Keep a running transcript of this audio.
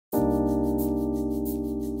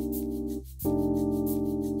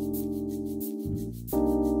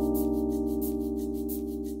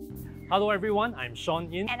Hello everyone, I'm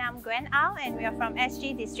Sean Yin. And I'm Gwen Au, and we are from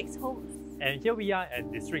SG District's Homes. And here we are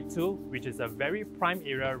at District 2, which is a very prime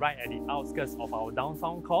area right at the outskirts of our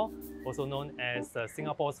downtown core, also known as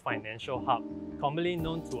Singapore's financial hub, commonly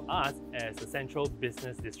known to us as the Central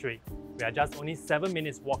Business District. We are just only 7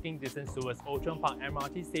 minutes walking distance towards Outram Park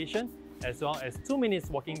MRT station, as well as 2 minutes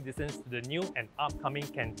walking distance to the new and upcoming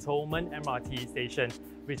Cantonment MRT station,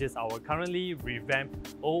 which is our currently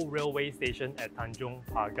revamped old railway station at Tanjong,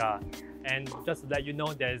 Pagar. And just to let you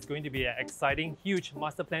know, there is going to be an exciting, huge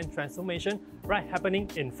master plan transformation right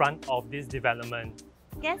happening in front of this development.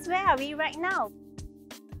 Guess where are we right now?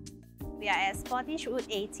 We are at Spottiswoode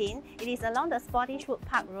 18. It is along the Spottiswoode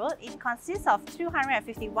Park Road. It consists of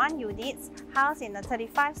 251 units housed in a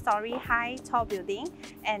 35-story high tall building,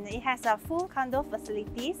 and it has a full condo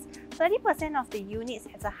facilities. 30% of the units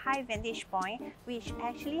has a high vantage point, which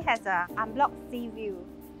actually has an unblocked sea view.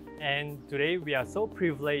 And today we are so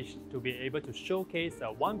privileged to be able to showcase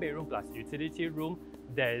a 1-bedroom plus utility room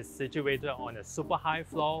that is situated on a super high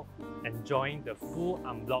floor, enjoying the full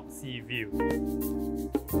unblocked sea view.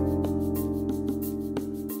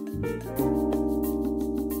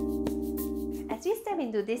 As we step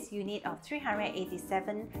into this unit of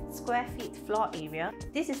 387 square feet floor area,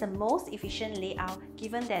 this is the most efficient layout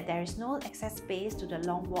given that there is no excess space to the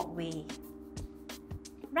long walkway.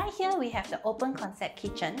 Right here, we have the open concept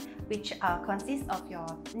kitchen, which consists of your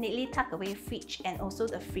neatly tucked away fridge and also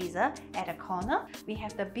the freezer at the corner. We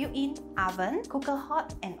have the built-in oven, cooker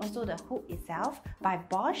hob, and also the hood itself by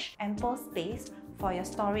Bosch, ample space for your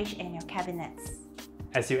storage and your cabinets.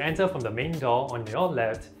 As you enter from the main door on your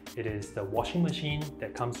left, it is the washing machine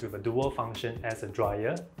that comes with a dual function as a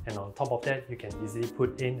dryer, and on top of that, you can easily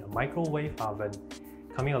put in a microwave oven.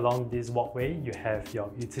 Coming along this walkway, you have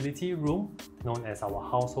your utility room, known as our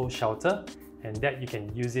household shelter, and that you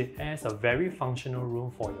can use it as a very functional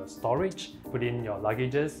room for your storage, put in your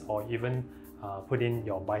luggages, or even put in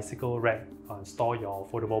your bicycle rack, store your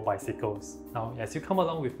foldable bicycles. Now, as you come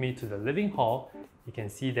along with me to the living hall, you can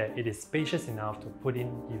see that it is spacious enough to put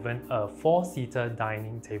in even a 4-seater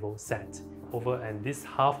dining table set. Over in this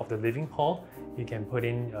half of the living hall, you can put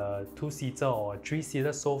in a 2-seater or a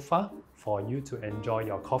 3-seater sofa for you to enjoy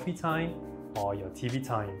your coffee time or your TV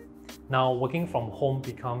time. Now, working from home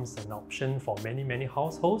becomes an option for many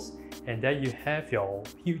households, and there you have your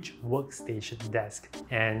huge workstation desk,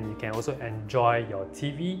 and you can also enjoy your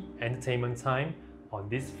TV entertainment time on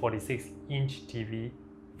this 46-inch TV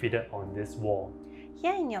fitted on this wall.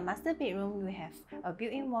 Here in your master bedroom, you have a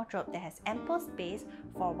built-in wardrobe that has ample space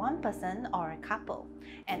for one person or a couple.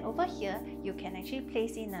 And over here, you can actually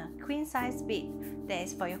place in a queen-size bed that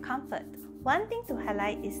is for your comfort. One thing to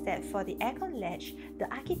highlight is that for the aircon ledge,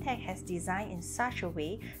 the architect has designed in such a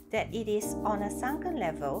way that it is on a sunken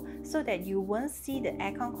level so that you won't see the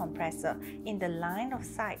aircon compressor in the line of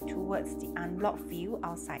sight towards the unblocked view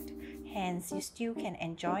outside. Hence, you still can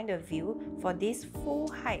enjoy the view for these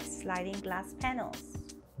full-height sliding glass panels.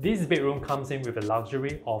 This bedroom comes in with the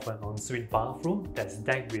luxury of an ensuite bathroom that's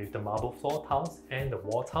decked with the marble floor tiles and the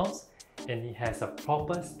wall tiles, and it has a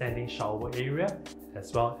proper standing shower area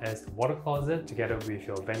as well as the water closet together with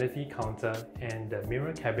your vanity counter and the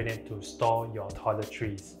mirror cabinet to store your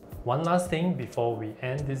toiletries. One last thing before we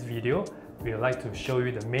end this video, we would like to show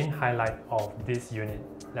you the main highlight of this unit.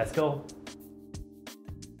 Let's go!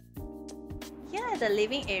 Here at the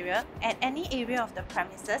living area, at any area of the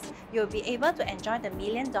premises, you'll be able to enjoy the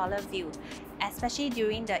million-dollar view, especially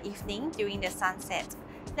during the evening, during the sunset.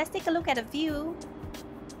 Let's take a look at the view.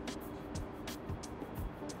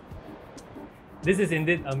 This is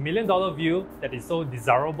indeed a million-dollar view that is so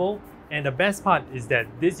desirable, and the best part is that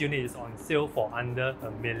this unit is on sale for under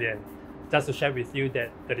 $1 million. Just to share with you that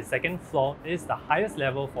the 32nd floor is the highest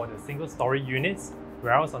level for the single-story units,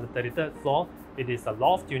 whereas on the 33rd floor, it is a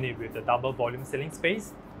loft unit with the double volume ceiling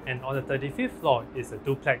space, and on the 35th floor is a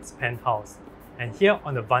duplex penthouse. And here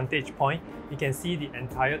on the vantage point, you can see the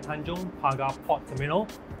entire Tanjong Pagar Port Terminal,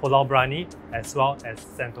 Pulau Brani, as well as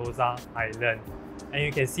Sentosa Island. And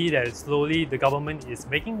you can see that slowly the government is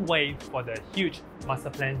making way for the huge master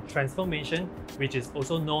plan transformation, which is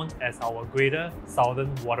also known as our Greater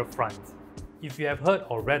Southern Waterfront. If you have heard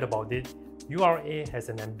or read about it, URA has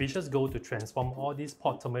an ambitious goal to transform all these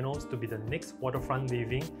port terminals to be the next waterfront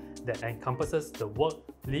living that encompasses the work,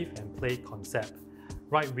 live and play concept.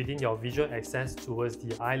 Right within your visual access towards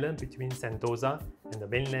the island between Sentosa and the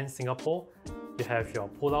mainland Singapore, you have your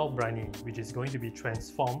Pulau Brani, which is going to be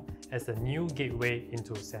transformed as a new gateway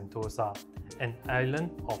into Sentosa, an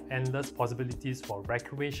island of endless possibilities for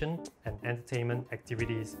recreation and entertainment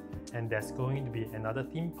activities, and there's going to be another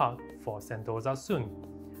theme park for Sentosa soon.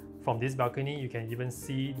 From this balcony, you can even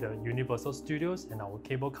see the Universal Studios and our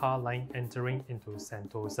cable car line entering into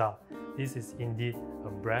Sentosa. This is indeed a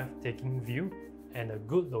breathtaking view and a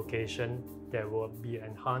good location that will be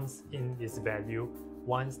enhanced in its value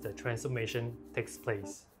once the transformation takes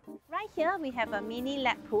place. Right here, we have a mini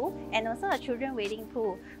lap pool and also a children wading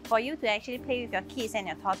pool for you to actually play with your kids and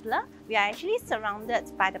your toddler. We are actually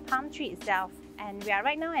surrounded by the palm tree itself, and we are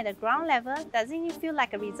right now at the ground level. Doesn't it feel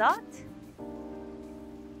like a resort?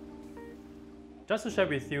 Just to share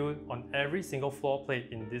with you, on every single floor plate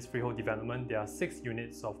in this freehold development, there are 6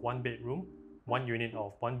 units of 1 bedroom, 1 unit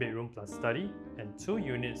of 1 bedroom plus study, and 2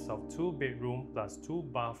 units of 2 bedroom plus 2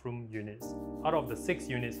 bathroom units. Out of the 6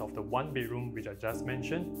 units of the 1 bedroom which I just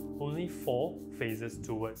mentioned, only 4 faces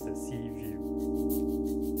towards the sea view.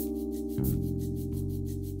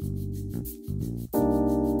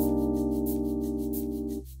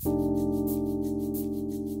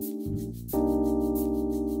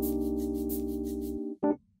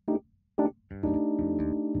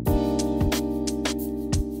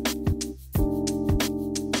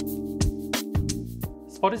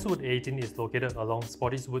 Spottiswoode 18 is located along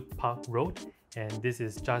Spottiswoode Park Road, and this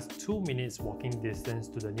is just 2 minutes walking distance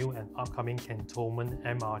to the new and upcoming Cantonment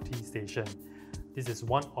MRT station. This is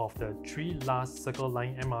one of the 3 last Circle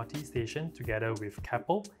Line MRT stations together with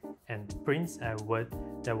Keppel and Prince Edward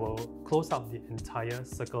that will close up the entire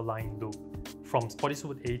Circle Line Loop. From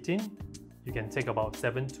Spottiswoode 18, you can take about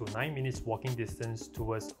 7 to 9 minutes walking distance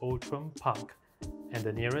towards Bedrm Park, and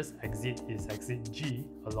the nearest exit is exit G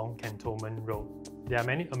along Cantonment Road. There are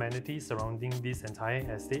many amenities surrounding this entire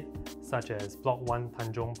estate, such as Block 1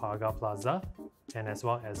 Tanjong Pagar Plaza, and as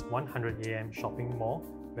well as 100 AM shopping mall,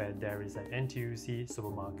 where there is an NTUC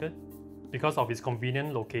supermarket. Because of its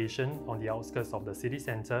convenient location on the outskirts of the city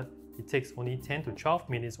centre, it takes only 10 to 12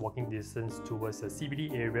 minutes walking distance towards the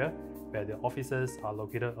CBD area, where the offices are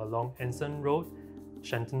located along Anson Road,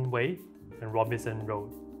 Shenton Way, and Robinson Road.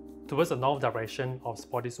 Towards the north direction of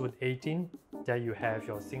Spottiswoode 18, there you have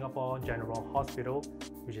your Singapore General Hospital,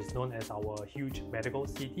 which is known as our huge medical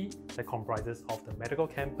city that comprises of the medical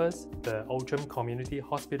campus, the Bedrm Community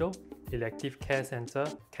Hospital, Elective Care Centre,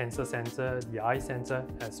 Cancer Centre, the Eye Centre,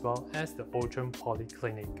 as well as the Bedrm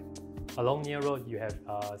Polyclinic. Along Near Road, you have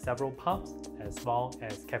several pubs, as well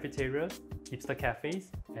as cafeterias, hipster cafes,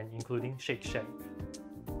 and including Shake Shack.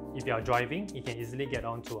 If you are driving, you can easily get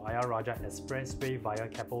onto Ayer Rajah Expressway via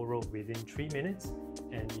Keppel Road within 3 minutes.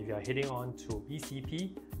 And if you are heading on to ECP,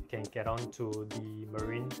 you can get onto the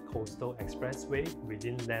Marine Coastal Expressway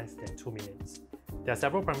within less than 2 minutes. There are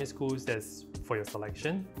several primary schools that's for your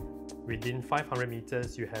selection. Within 500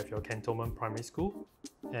 meters, you have your Cantonment Primary School.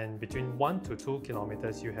 And between 1 to 2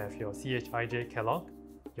 kilometers, you have your CHIJ Kellogg,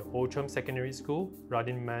 your Bedrm Secondary School,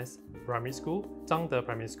 Radin Mas Primary School, Zhangde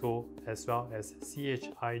Primary School, as well as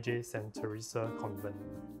CHIJ St. Teresa Convent.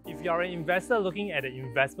 If you are an investor looking at an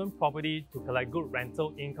investment property to collect good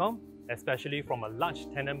rental income, especially from a large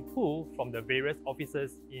tenant pool from the various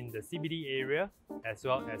offices in the CBD area, as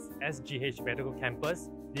well as SGH Medical Campus,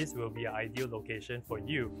 this will be an ideal location for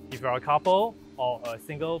you. If you're a couple or a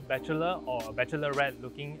single bachelor or a bachelorette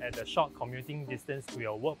looking at a short commuting distance to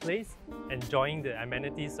your workplace, enjoying the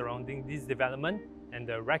amenities surrounding this development and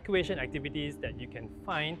the recreation activities that you can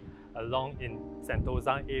find along in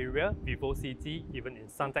Sentosa area, Vivo City, even in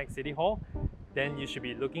Suntec City Hall, then you should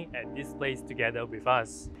be looking at this place together with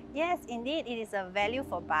us. Yes, indeed, it is a value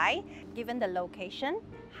for buy, given the location,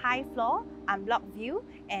 high floor, unblocked view,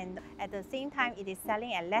 and at the same time, it is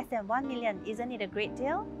selling at less than 1 million. Isn't it a great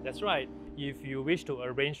deal? That's right. If you wish to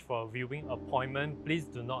arrange for a viewing appointment, please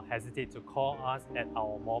do not hesitate to call us at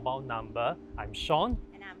our mobile number. I'm Sean.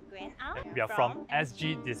 And I'm Gwen. We are from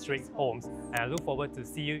SG District Homes, and I look forward to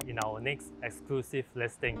see you in our next exclusive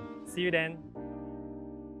listing. See you then.